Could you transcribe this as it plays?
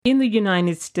In the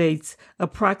United States,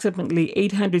 approximately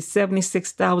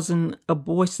 876,000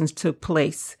 abortions took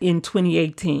place in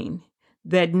 2018.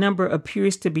 That number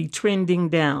appears to be trending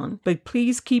down, but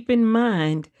please keep in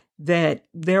mind that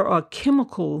there are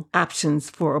chemical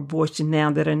options for abortion now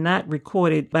that are not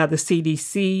recorded by the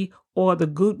CDC or the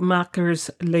Guttmacher's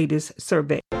latest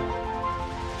survey.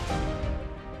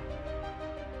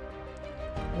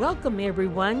 Welcome,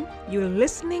 everyone. You're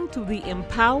listening to the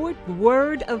Empowered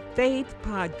Word of Faith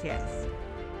podcast.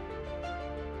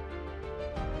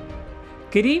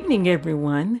 Good evening,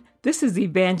 everyone. This is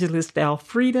Evangelist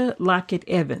Alfreda Lockett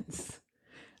Evans.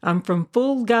 I'm from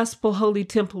Full Gospel Holy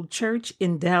Temple Church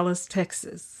in Dallas,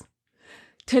 Texas.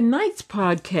 Tonight's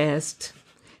podcast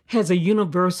has a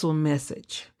universal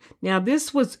message. Now,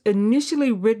 this was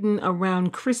initially written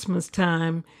around Christmas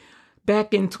time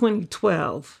back in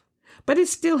 2012, but it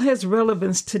still has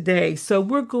relevance today, so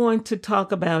we're going to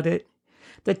talk about it.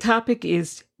 The topic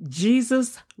is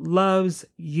Jesus Loves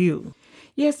You.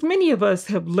 Yes, many of us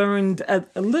have learned a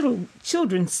little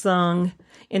children's song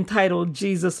entitled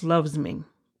Jesus Loves Me.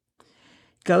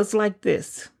 Goes like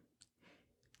this.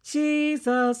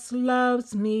 Jesus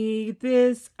loves me,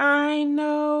 this I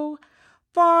know,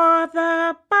 for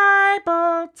the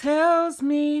Bible tells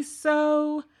me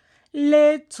so.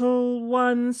 Little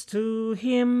ones to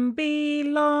him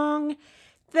belong.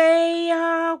 They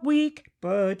are weak,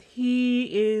 but he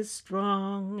is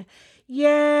strong.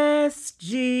 Yes,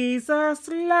 Jesus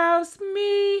loves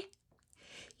me.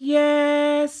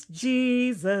 Yes,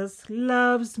 Jesus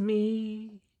loves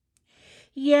me.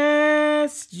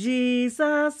 Yes,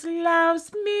 Jesus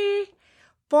loves me,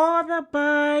 for the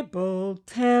Bible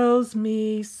tells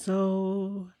me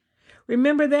so.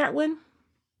 Remember that one?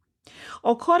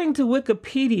 According to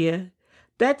Wikipedia,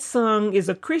 that song is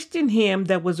a Christian hymn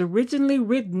that was originally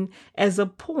written as a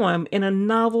poem in a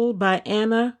novel by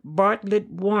Anna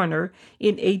Bartlett Warner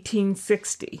in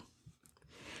 1860.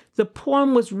 The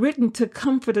poem was written to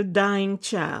comfort a dying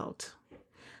child.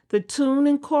 The tune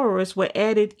and chorus were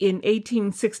added in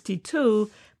 1862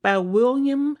 by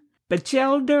William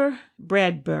Batchelder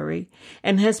Bradbury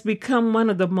and has become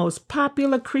one of the most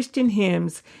popular Christian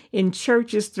hymns in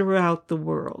churches throughout the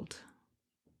world.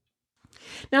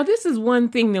 Now, this is one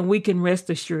thing that we can rest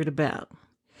assured about.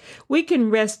 We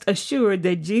can rest assured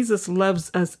that Jesus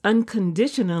loves us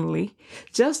unconditionally,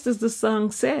 just as the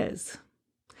song says.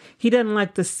 He doesn't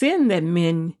like the sin that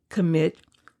men commit,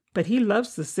 but he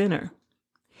loves the sinner.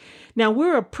 Now,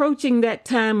 we're approaching that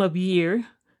time of year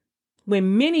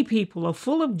when many people are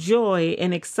full of joy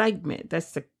and excitement.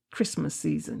 That's the Christmas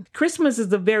season. Christmas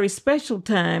is a very special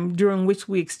time during which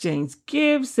we exchange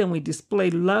gifts and we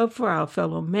display love for our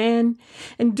fellow man.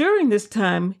 And during this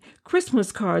time,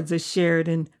 Christmas cards are shared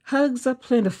and hugs are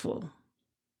plentiful.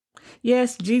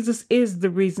 Yes, Jesus is the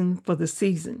reason for the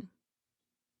season.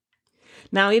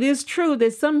 Now, it is true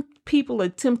that some people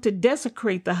attempt to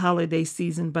desecrate the holiday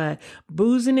season by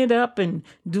boozing it up and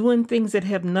doing things that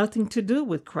have nothing to do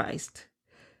with Christ.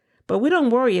 But we don't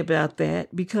worry about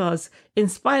that because in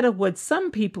spite of what some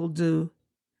people do,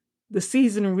 the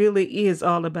season really is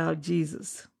all about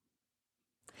Jesus.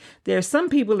 There are some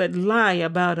people that lie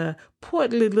about a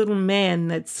portly little man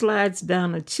that slides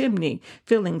down a chimney,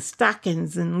 filling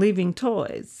stockings and leaving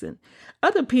toys. And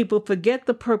other people forget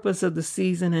the purpose of the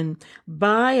season and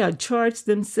buy or charge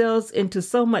themselves into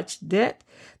so much debt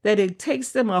that it takes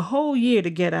them a whole year to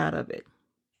get out of it.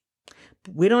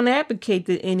 We don't advocate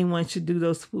that anyone should do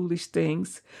those foolish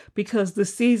things because the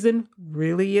season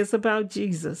really is about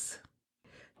Jesus.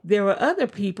 There are other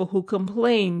people who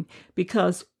complain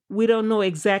because we don't know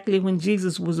exactly when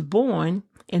Jesus was born,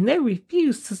 and they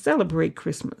refuse to celebrate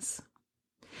Christmas.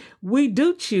 We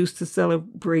do choose to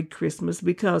celebrate Christmas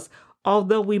because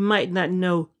although we might not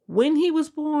know when he was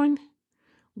born,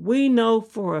 we know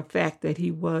for a fact that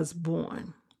he was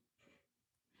born.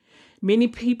 Many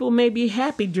people may be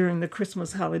happy during the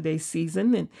Christmas holiday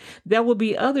season, and there will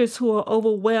be others who are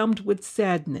overwhelmed with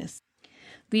sadness.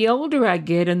 The older I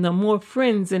get and the more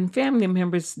friends and family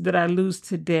members that I lose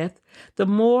to death, the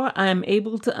more I am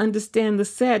able to understand the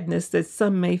sadness that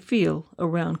some may feel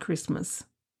around Christmas.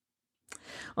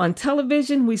 On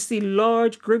television, we see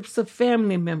large groups of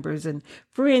family members and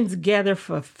friends gather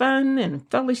for fun and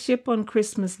fellowship on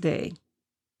Christmas Day.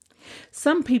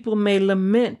 Some people may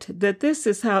lament that this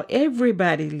is how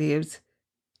everybody lives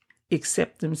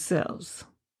except themselves.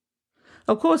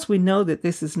 Of course, we know that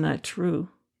this is not true.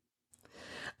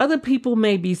 Other people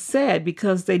may be sad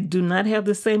because they do not have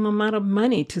the same amount of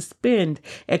money to spend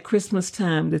at Christmas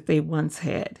time that they once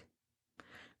had.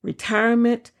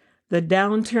 Retirement, the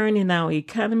downturn in our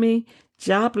economy,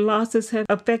 job losses have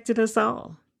affected us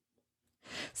all.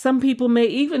 Some people may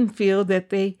even feel that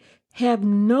they have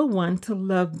no one to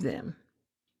love them.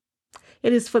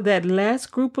 It is for that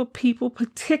last group of people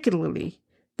particularly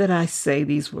that I say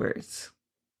these words.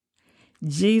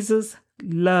 Jesus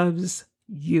loves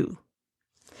you.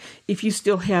 If you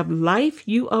still have life,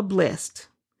 you are blessed.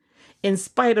 In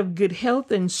spite of good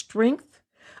health and strength,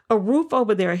 a roof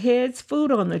over their heads,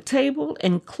 food on the table,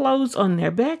 and clothes on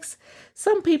their backs,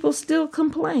 some people still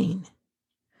complain.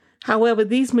 However,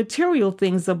 these material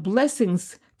things are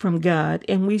blessings from God,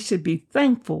 and we should be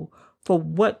thankful for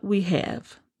what we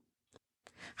have.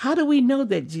 How do we know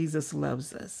that Jesus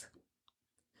loves us?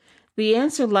 The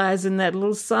answer lies in that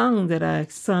little song that I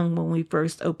sung when we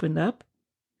first opened up.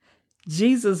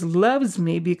 Jesus loves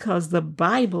me because the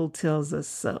Bible tells us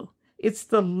so. It's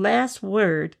the last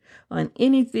word on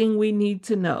anything we need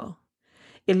to know.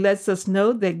 It lets us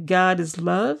know that God is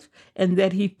love and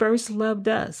that He first loved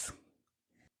us.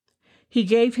 He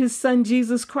gave His Son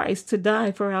Jesus Christ to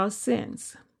die for our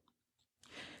sins.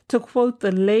 To quote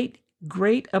the late,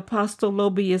 great Apostle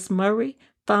Lobius Murray,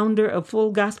 founder of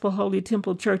Full Gospel Holy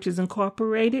Temple Churches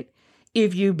Incorporated,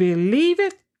 if you believe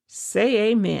it,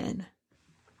 say amen.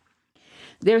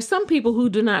 There are some people who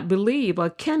do not believe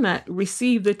or cannot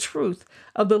receive the truth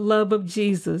of the love of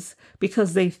Jesus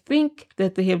because they think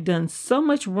that they have done so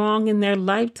much wrong in their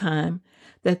lifetime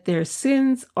that their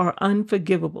sins are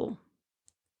unforgivable.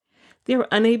 They are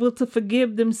unable to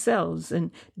forgive themselves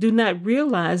and do not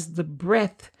realize the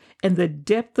breadth and the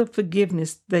depth of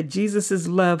forgiveness that Jesus'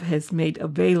 love has made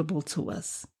available to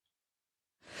us.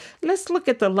 Let's look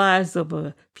at the lives of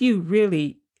a few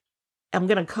really, I'm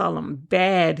going to call them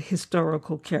bad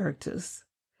historical characters.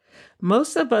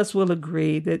 Most of us will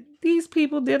agree that these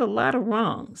people did a lot of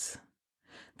wrongs.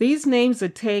 These names are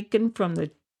taken from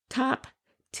the top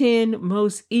 10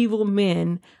 most evil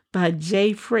men by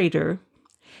Jay Frater,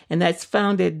 and that's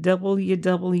found at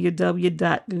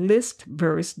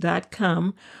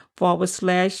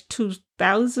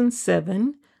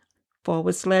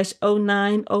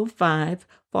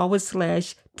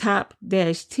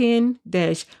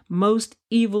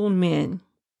evil men.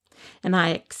 And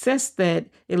I accessed that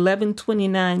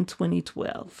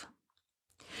 11/29/2012.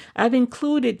 I've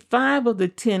included 5 of the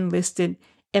 10 listed,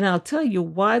 and I'll tell you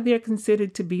why they're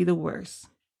considered to be the worst.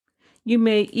 You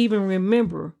may even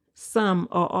remember some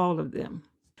or all of them.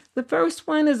 The first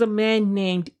one is a man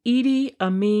named Idi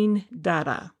Amin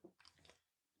Dada.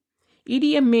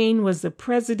 Idi Amin was the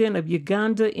president of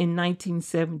Uganda in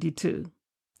 1972.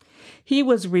 He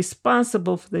was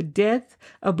responsible for the death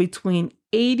of between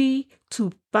 80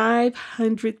 to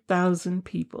 500,000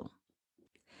 people.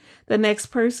 The next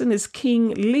person is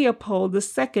King Leopold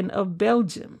II of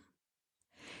Belgium.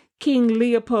 King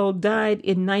Leopold died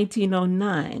in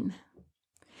 1909.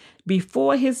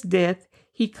 Before his death,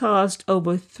 he caused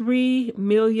over 3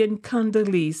 million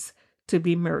Congolese to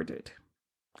be murdered.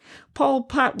 Pol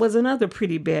Pot was another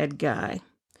pretty bad guy.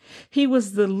 He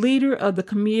was the leader of the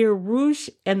Khmer Rouge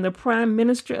and the Prime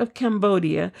Minister of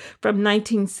Cambodia from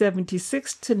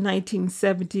 1976 to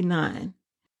 1979.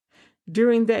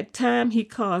 During that time, he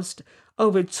caused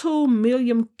over 2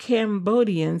 million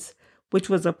Cambodians, which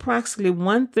was approximately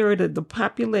 1/3 of the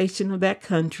population of that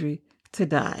country, to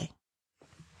die.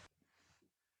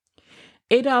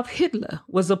 Adolf Hitler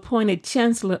was appointed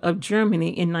Chancellor of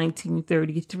Germany in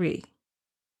 1933.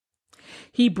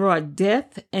 He brought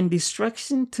death and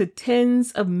destruction to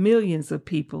tens of millions of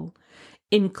people,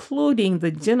 including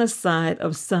the genocide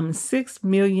of some 6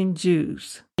 million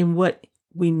Jews in what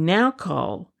we now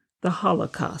call the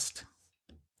Holocaust.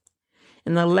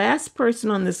 And the last person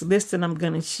on this list that I'm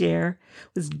going to share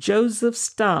was Joseph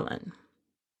Stalin.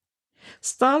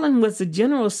 Stalin was the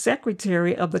General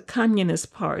Secretary of the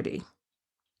Communist Party.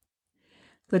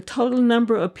 The total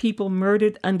number of people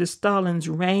murdered under Stalin's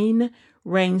reign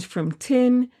ranged from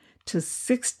 10 to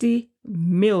 60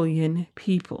 million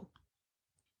people.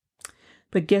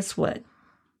 But guess what?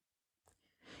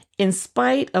 In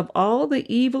spite of all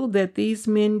the evil that these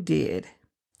men did,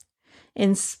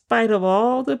 in spite of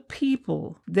all the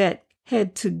people that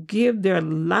had to give their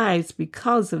lives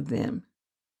because of them,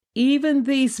 even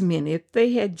these men, if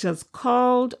they had just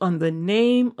called on the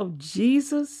name of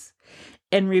Jesus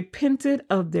and repented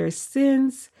of their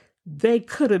sins, they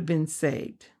could have been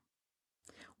saved.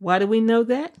 Why do we know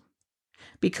that?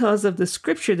 Because of the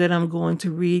scripture that I'm going to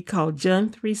read called John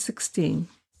 3:16.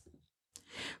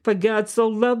 For God so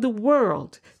loved the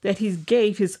world that he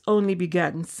gave his only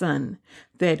begotten Son,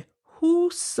 that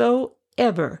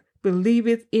whosoever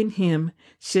believeth in him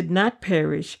should not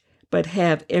perish, but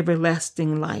have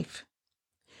everlasting life.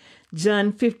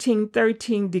 John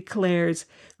 15:13 declares,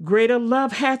 Greater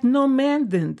love hath no man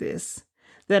than this,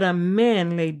 that a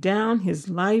man lay down his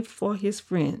life for his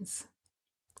friends.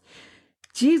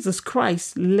 Jesus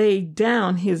Christ laid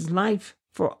down his life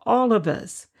for all of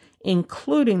us,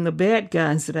 including the bad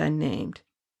guys that I named.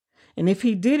 And if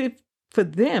he did it for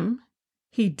them,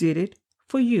 he did it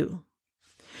for you.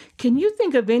 Can you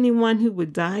think of anyone who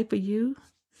would die for you?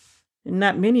 And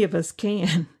not many of us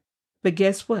can. But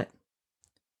guess what?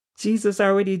 Jesus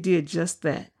already did just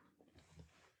that.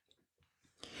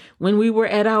 When we were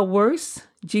at our worst,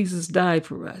 Jesus died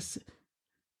for us.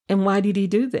 And why did he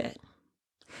do that?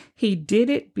 He did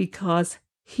it because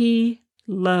he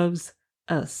loves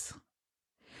us.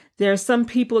 There are some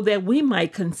people that we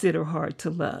might consider hard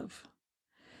to love.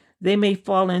 They may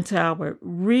fall into our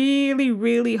really,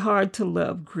 really hard to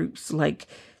love groups like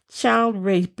child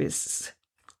rapists,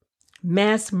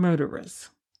 mass murderers.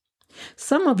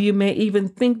 Some of you may even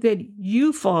think that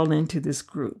you fall into this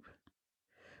group.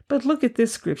 But look at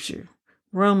this scripture,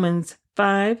 Romans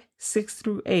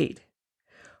 5:6-8.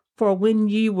 For when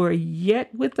ye were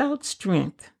yet without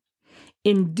strength,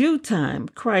 in due time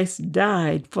Christ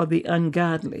died for the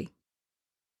ungodly.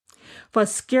 For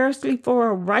scarcely for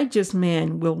a righteous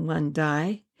man will one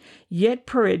die, yet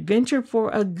peradventure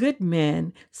for a good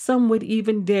man some would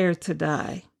even dare to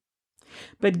die.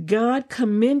 But God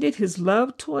commended his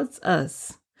love towards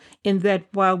us, in that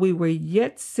while we were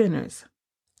yet sinners,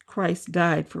 Christ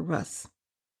died for us.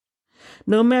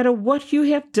 No matter what you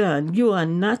have done, you are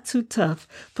not too tough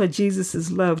for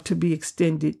Jesus' love to be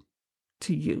extended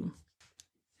to you.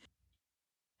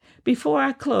 Before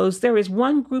I close, there is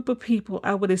one group of people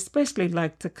I would especially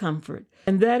like to comfort,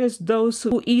 and that is those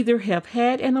who either have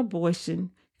had an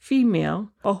abortion,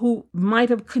 female, or who might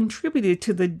have contributed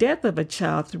to the death of a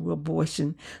child through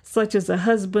abortion, such as a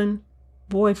husband,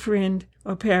 boyfriend,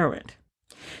 or parent.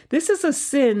 This is a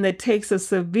sin that takes a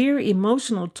severe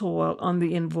emotional toll on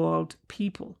the involved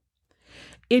people.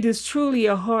 It is truly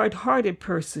a hard-hearted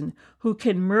person who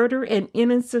can murder an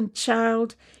innocent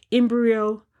child,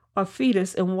 embryo, or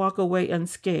fetus and walk away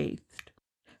unscathed.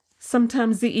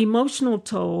 Sometimes the emotional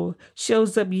toll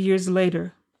shows up years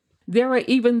later. There are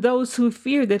even those who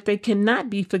fear that they cannot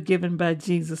be forgiven by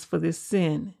Jesus for this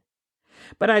sin.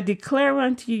 But I declare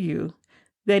unto you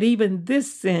that even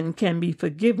this sin can be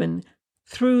forgiven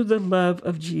through the love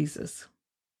of Jesus.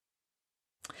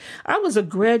 I was a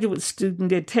graduate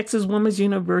student at Texas Women's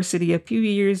University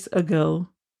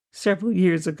several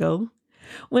years ago,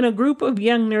 when a group of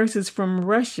young nurses from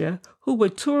Russia who were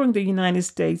touring the United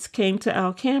States came to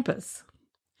our campus.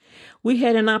 We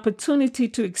had an opportunity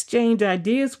to exchange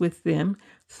ideas with them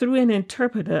through an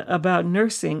interpreter about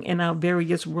nursing and our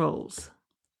various roles.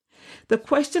 The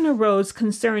question arose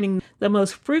concerning the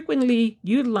most frequently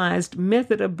utilized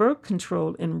method of birth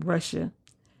control in Russia,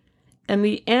 and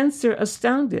the answer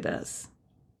astounded us.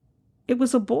 It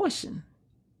was abortion.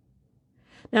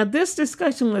 Now, this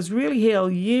discussion was really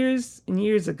held years and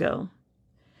years ago,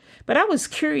 but I was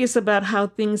curious about how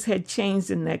things had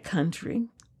changed in that country.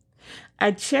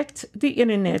 I checked the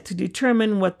internet to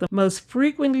determine what the most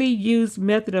frequently used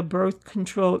method of birth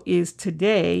control is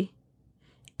today,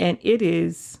 and it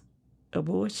is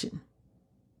abortion.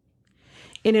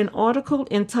 In an article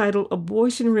entitled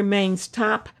 "Abortion Remains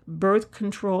Top Birth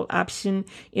Control Option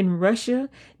in Russia,"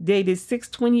 dated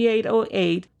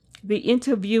 6/28/08, the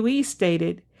interviewee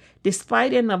stated,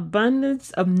 despite an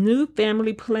abundance of new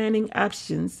family planning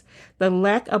options, the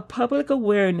lack of public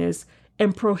awareness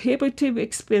and prohibitive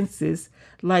expenses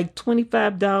like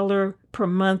 $25 per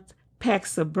month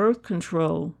packs of birth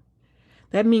control,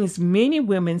 that means many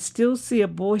women still see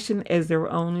abortion as their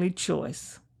only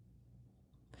choice.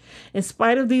 In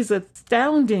spite of these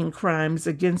astounding crimes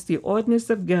against the ordinance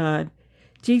of God,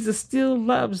 Jesus still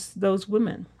loves those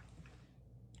women.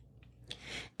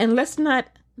 And let's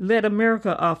not let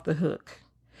America off the hook.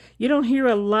 You don't hear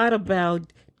a lot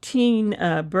about teen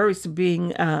births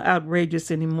being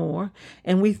outrageous anymore,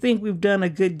 and we think we've done a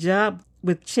good job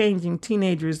with changing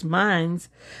teenagers' minds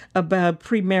about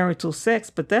premarital sex,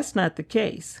 but that's not the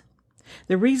case.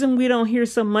 The reason we don't hear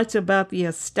so much about the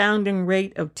astounding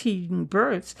rate of teen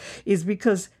births is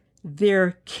because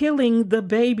they're killing the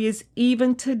babies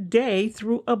even today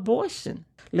through abortion.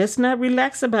 Let's not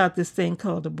relax about this thing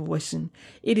called abortion.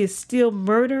 It is still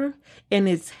murder, and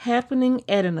it's happening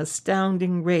at an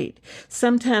astounding rate,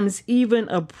 sometimes even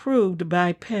approved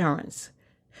by parents.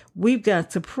 We've got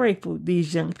to pray for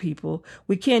these young people.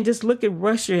 We can't just look at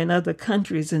Russia and other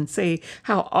countries and say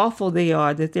how awful they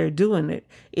are that they're doing it.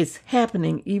 It's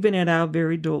happening even at our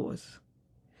very doors.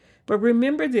 But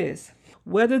remember this,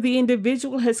 whether the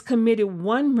individual has committed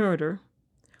one murder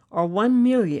or 1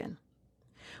 million,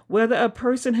 whether a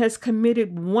person has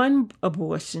committed one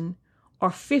abortion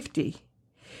or 50,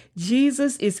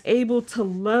 Jesus is able to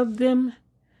love them,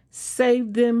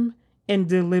 save them, and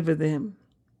deliver them.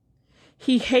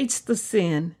 He hates the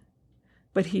sin,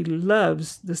 but he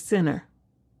loves the sinner.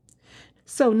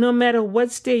 So no matter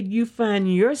what state you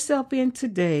find yourself in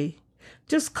today,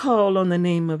 just call on the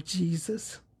name of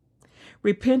Jesus.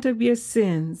 Repent of your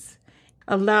sins.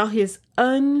 Allow his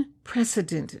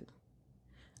unprecedented,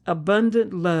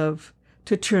 abundant love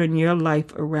to turn your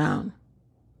life around.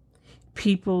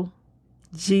 People,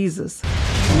 Jesus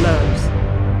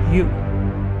loves you.